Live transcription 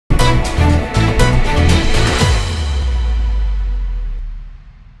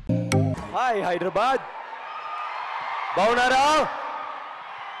Hi, Hyderabad. బాగున్నారా?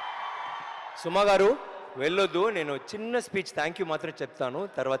 సుమా గారు వెళ్ళొద్దు, నేను చిన్న స్పీచ్ థ్యాంక్ యూ మాత్రం చెప్తాను,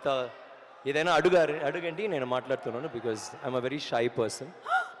 తర్వాత ఏదైనా అడగండి, నేను మాట్లాడుతున్నాను because I'm a very shy person.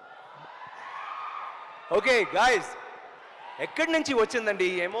 Okay guys, ఎక్కడి నుంచి వచ్చిందండి?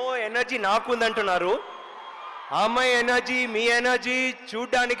 ఏమో ఎనర్జీ నాకు ఉందంటున్నారు. ఆ అమ్మాయి ఎనర్జీ, మీ ఎనర్జీ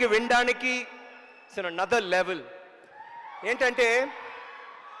చూడ్డానికి వినడానికి ఇట్స్ అనదర్ లెవెల్. ఏంటంటే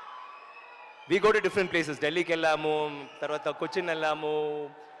we go to different places. ఢిల్లీకి వెళ్ళాము, తర్వాత కొచ్చిన్ వెళ్ళాము,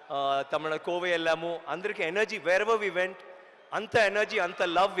 తమిళ కోవే వెళ్ళాము. అందరికీ ఎనర్జీ wherever we went, అంత ఎనర్జీ, అంత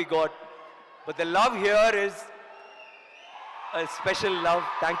love we got. But the love here is a special love.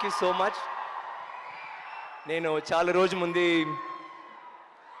 Thank you so much. నేను చాలా రోజు ముందు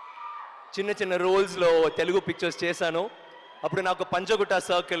చిన్న చిన్న రోల్స్లో తెలుగు పిక్చర్స్ చేశాను. అప్పుడు నాకు పంజగుట్ట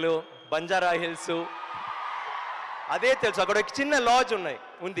సర్కిల్, బంజారా హిల్స్ అదే తెలుసు. అక్కడ ఒక చిన్న లాడ్జ్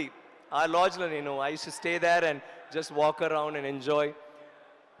ఉంది. ఆ లాడ్జ్లో నేను I use to stay there and just walk around and enjoy.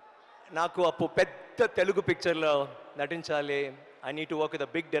 నాకు అప్పుడు పెద్ద తెలుగు పిక్చర్లో నటించాలి, I need to work with a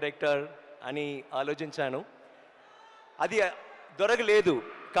big director అని ఆలోచించాను. అది దొరకలేదు.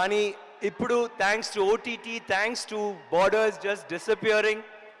 కానీ ఇప్పుడు thanks to OTT, thanks to borders just disappearing,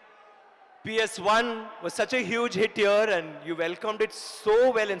 PS1 was such a huge hit here and you welcomed it so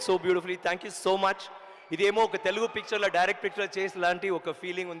well and so beautifully. Thank you so much. ఇదేమో ఒక తెలుగు పిక్చర్లో direct picture చేసి లాంటి ఒక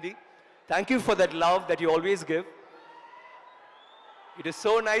ఫీలింగ్ ఉంది. Thank you for that love that you always give. It is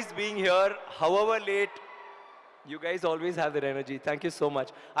so nice being here. However late, you guys always have that energy. Thank you so much.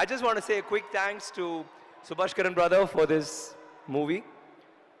 I just want to say a quick thanks to Subhashkaran brother for this movie,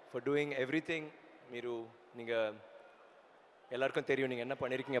 for doing everything. Meeru ninga ellarkum theriyum ninga enna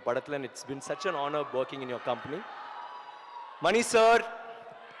pannirukkinga padathula, and it's been such an honor working in your company. Mani sir,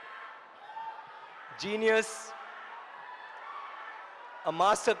 genius, a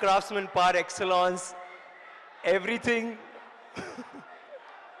master craftsman par excellence, everything.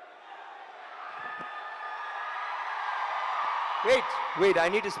 wait, I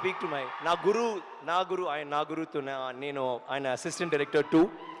need to speak to my na guru to nenu ayana assistant director too,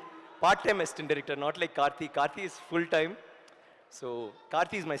 part time assistant director, not like Karthi is full time, so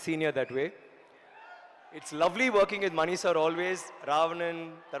Karthi is my senior that way. It's lovely working with Mani sir always. Ravan,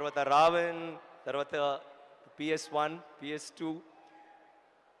 tarvata PS1, PS2,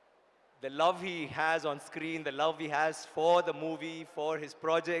 the love he has on screen, the love he has for the movie, for his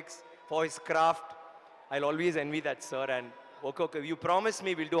projects, for his craft, I'll always envy that sir. And okay, you promised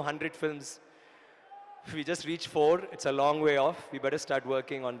me we'll do 100 films. We just reached 4. It's a long way off. We better start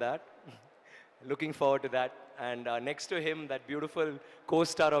working on that. Looking forward to that. And next to him, that beautiful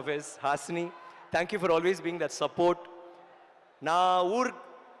co-star of his, Hasni. Thank you for always being that support.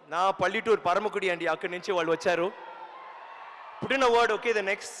 Na Pallitoor Paramukudi and akkadi nunchi vallu vacharu. Put in a word, okay,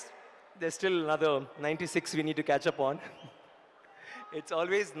 there's still another 96 we need to catch up on. It's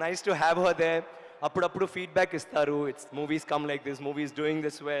always nice to have her there. Appudu feedback istaru. It's movies come like this, movies doing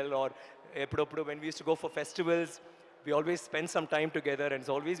this well, or appudu when we used to go for festivals, we always spend some time together, and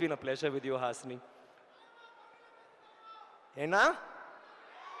it's always been a pleasure with you, Hasni. Ena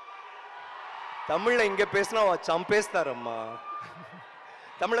Tamil inge pesna champestaramma.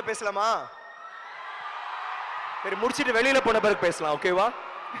 Tamil pesalama? Seri mudichittu velila pona pirak pesalam, okay va?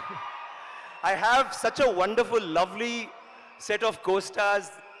 I have such a wonderful, lovely set of co-stars,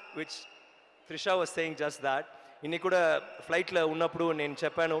 which Trisha was saying just that. Inni kuda flight la unnappudu nenu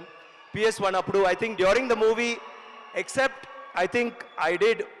cheppanu, PS1 appudu, I think during the movie, except I think I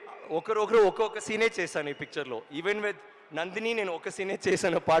did oka scene chesanu ee picture lo. Even with Nandini nenu oka scene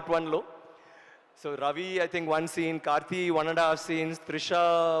chesanu part 1 lo. So Ravi, I think 1 scene, Karthi 1.5 scenes, Trisha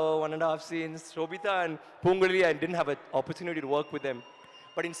 1.5 scenes, Shobita and Pungali, I didn't have an opportunity to work with them.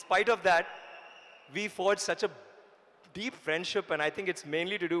 But in spite of that, we forged such a deep friendship, and I think it's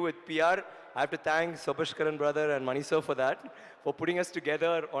mainly to do with PR. I have to thank Subhashkaran brother and Mani sir for that, for putting us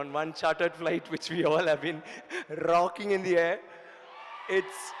together on one chartered flight, which we all have been rocking in the air.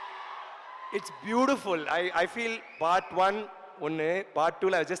 It's beautiful. I feel part 1, part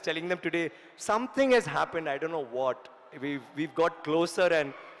 2, I was just telling them today, something has happened, I don't know what. We've got closer,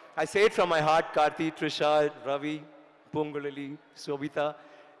 and I say it from my heart, Karthi, Trisha, Ravi, Pungulali, Shobita.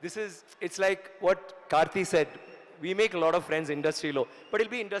 It's like what Karthi said, we make a lot of friends industry low, but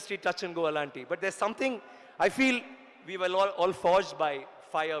it'll be industry touch and go alanti. But there's something, I feel we were all forged by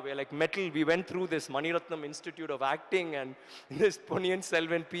fire. We're like metal. We went through this Maniratnam Institute of Acting and this Ponniyin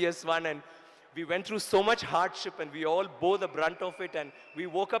Selvan PS1, and we went through so much hardship, and we all bore the brunt of it, and we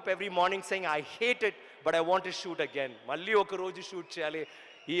woke up every morning saying, I hate it, but I want to shoot again. Malli oka roju shoot cheyali.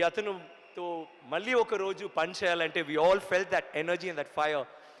 Ee atanu to malli oka roju punch cheyalante, we all felt that energy and that fire.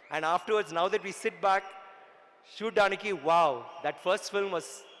 And afterwards, now that we sit back, shoot Daniki, wow, that first film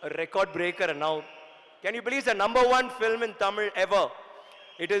was a record breaker, and now, can you believe it's the #1 film in Tamil ever?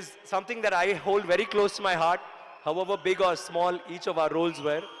 It is something that I hold very close to my heart, however big or small each of our roles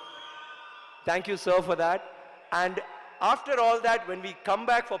were. Thank you, sir, for that. And after all that, when we come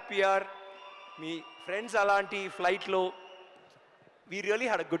back for PR, me friends alanti flight low, we really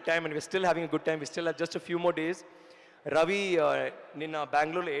had a good time, and we're still having a good time. We still have just a few more days. Ravi ninna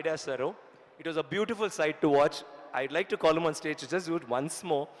Bangalore lo edasaru. It was a beautiful sight to watch. I'd like to call him on stage to just do it once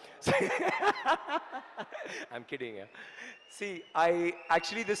more. I'm kidding. Yeah. See,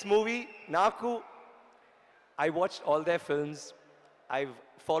 actually this movie, I watched all their films. I've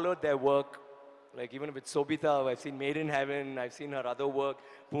followed their work. Like even with Sobita, I've seen Made in Heaven, I've seen her other work.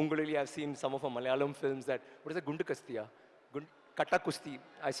 Pungulili, I've seen some of her Malayalam films that, what is it, Gundu Kastiya? Katta Kusti.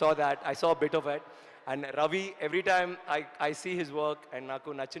 I saw that, I saw a bit of it. And Ravi, every time I see his work, and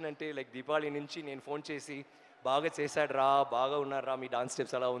naku nachinante, like Deepavali nunchi nenu phone chesi, baga chesad ra, baga unnar ra, mee dance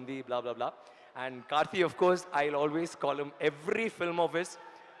steps ala undi, blah blah blah. And Karthi, of course, I'll always call him every film of his.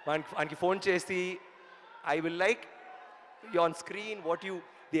 Anki phone chesi, I will like you on screen, what you,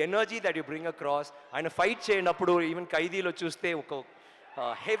 the energy that you bring across. And a fight cheyanappudu, even Kaidilo chuste oka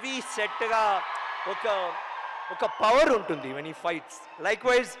heavy set ga oka power untundi when he fights.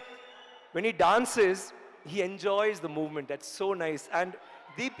 Likewise, when he dances, he enjoys the movement. That's so nice. And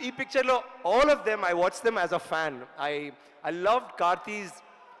ee picture lo, all of them, I watched them as a fan. I loved Karthi's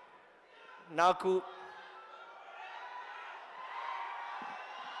naku.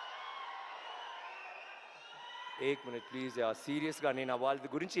 Ek minute please. Yeah, serious ga nenu వాళ్ళ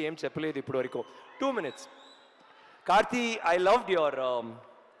గురించి ఏం చెప్పలేదు ఇప్పుడు వరకు. 2 minutes. Karthi, I loved your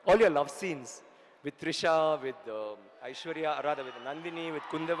all your love scenes with Trisha, with Aishwarya, rather with Nandini, with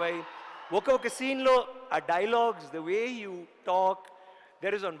Kundavai. Oka scene lo, a dialogues, the way you talk,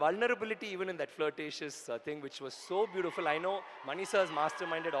 there is one vulnerability even in that flirtatious thing, which was so beautiful. I know Manisa has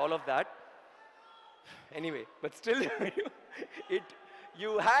masterminded all of that. Anyway, but still,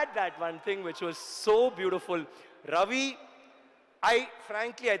 you had that one thing which was so beautiful. Ravi,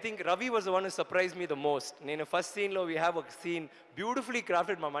 frankly, I think Ravi was the one who surprised me the most. In the first scene, we have a scene beautifully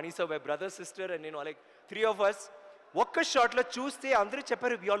crafted, my Manisa, where brother, sister, and like 3 of us. Okka shot lo chuste andru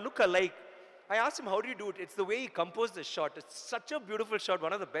chepparu, we all look alike. I asked him, how do you do it? It's the way he composed the shot. It's such a beautiful shot,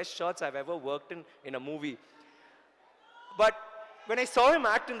 one of the best shots I've ever worked in a movie. But when I saw him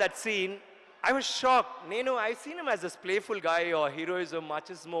act in that scene, I was shocked. I've seen him as this playful guy or heroism,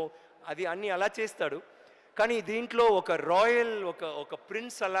 machismo, adi anni ala chestadu. Kani deentlo oka royal, oka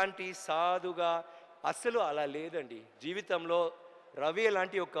prince alanti saduga asalu ala ledandi. Jeevithamlo Ravi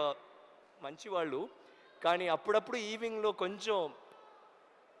alanti oka manchi vallu, kani appudapudu evening lo koncham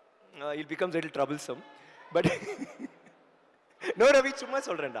it becomes a little troublesome. But no, Ravi, chumma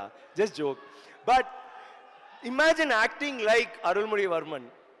solrenda, just joke. But imagine acting like Arulmozhi Varman.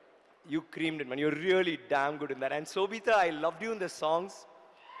 You creamed it, man. You're really damn good in that. And Sobita, I loved you in the songs.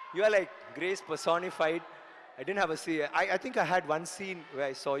 You are like grace personified. I didn't have a scene. I think I had one scene where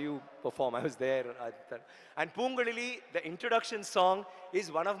I saw you perform. I was there. And Poongalili, the introduction song,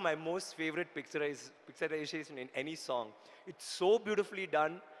 is one of my most favorite picturization in any song. It's so beautifully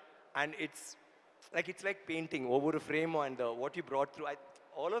done, and it's like painting over a frame, and what you brought through.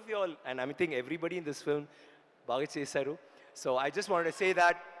 All of you all, and I think everybody in this film, baga chesaru. So I just wanted to say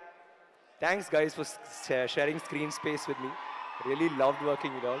that. Thanks, guys, for sharing screen space with me. Really loved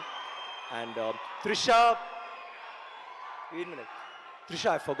working with all. And Trisha, wait a minute. Trisha,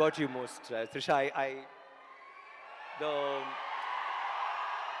 I forgot you most. Trisha,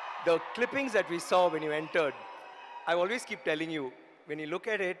 the clippings that we saw when you entered, I always keep telling you, when you look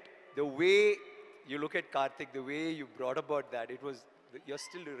at it, the way you look at Karthik, the way you brought about that, you're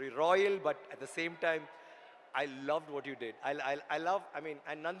still royal, but at the same time, I loved what you did. And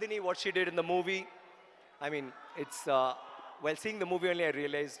Nandini, what she did in the movie, it's, while seeing the movie only, I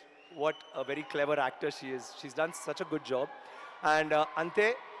realized what a very clever actor she is. She's done such a good job. And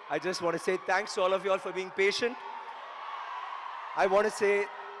Ante, I just want to say thanks to all of you all for being patient. I want to say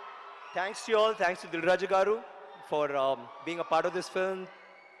thanks to you all, thanks to Dilraja Garu for being a part of this film.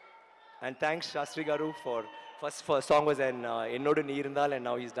 And thanks Shastri Garu for, first song was Ennodu Neerundal, and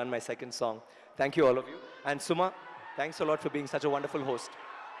now he's done my second song. Thank you all of you. And Suma, thanks a lot for being such a wonderful host.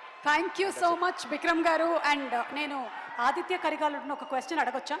 Thank you so much, Vikram Garu. And nenu Aditya Karigalu oka question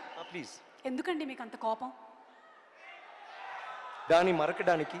adagocha? Please. Endukandi meeku anta koopam? Dani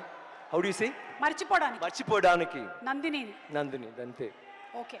marakadaniki. How do you say? Marchipodaniki. Nandini, Dante.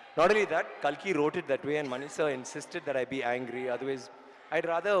 Okay. Not only that, Kalki wrote it that way, and Manisa insisted that I be angry. Otherwise,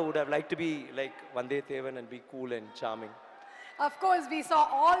 would have liked to be like Vande Tevan and be cool and charming. Of course, we saw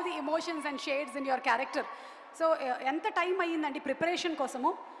all the emotions and shades in your character. So, ఎంత time అయ్యిందండి preparation కోసము?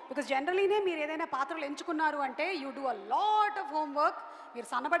 Because జనరలీనే మీరు ఏదైనా పాత్రలు ఎంచుకున్నారు అంటే you do a lot of homework. మీరు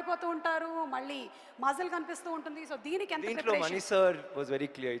సన్నబడిపోతూ ఉంటారు, మళ్ళీ మజిల్ కనిపిస్తూ ఉంటుంది. సో దీనికి ఎంత దీంట్లో money sir was very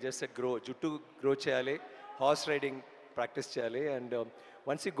clear. Just said grow, జుట్టు గ్రో చేయాలి, హార్స్ రైడింగ్ ప్రాక్టీస్ చేయాలి. And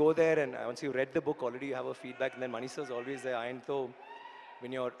once you go there and once you read the book already you have a feedback, and then Mani sir is always there. And so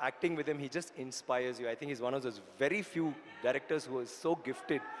when you're acting with him, he just inspires you. I think he's one of those very few directors who is so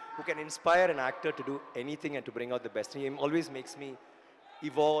gifted, who can inspire an actor to do anything and to bring out the best. He always makes me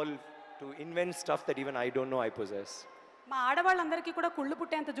evolve, to invent stuff that even I don't know I possess. మా ఆడవాళ్ళందరికీ కూడా కుళ్ళు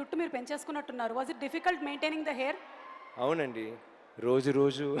పుట్టేంత జుట్టు మీరు పెంచేసుకున్నట్టున్నారు. Was it difficult maintaining the hair? అవునండి,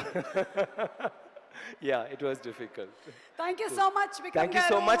 రోజు yeah, it was difficult. Thank you so much, Vikram. Thank you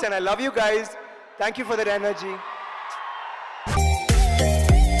so much, and I love you guys. Thank you for that energy.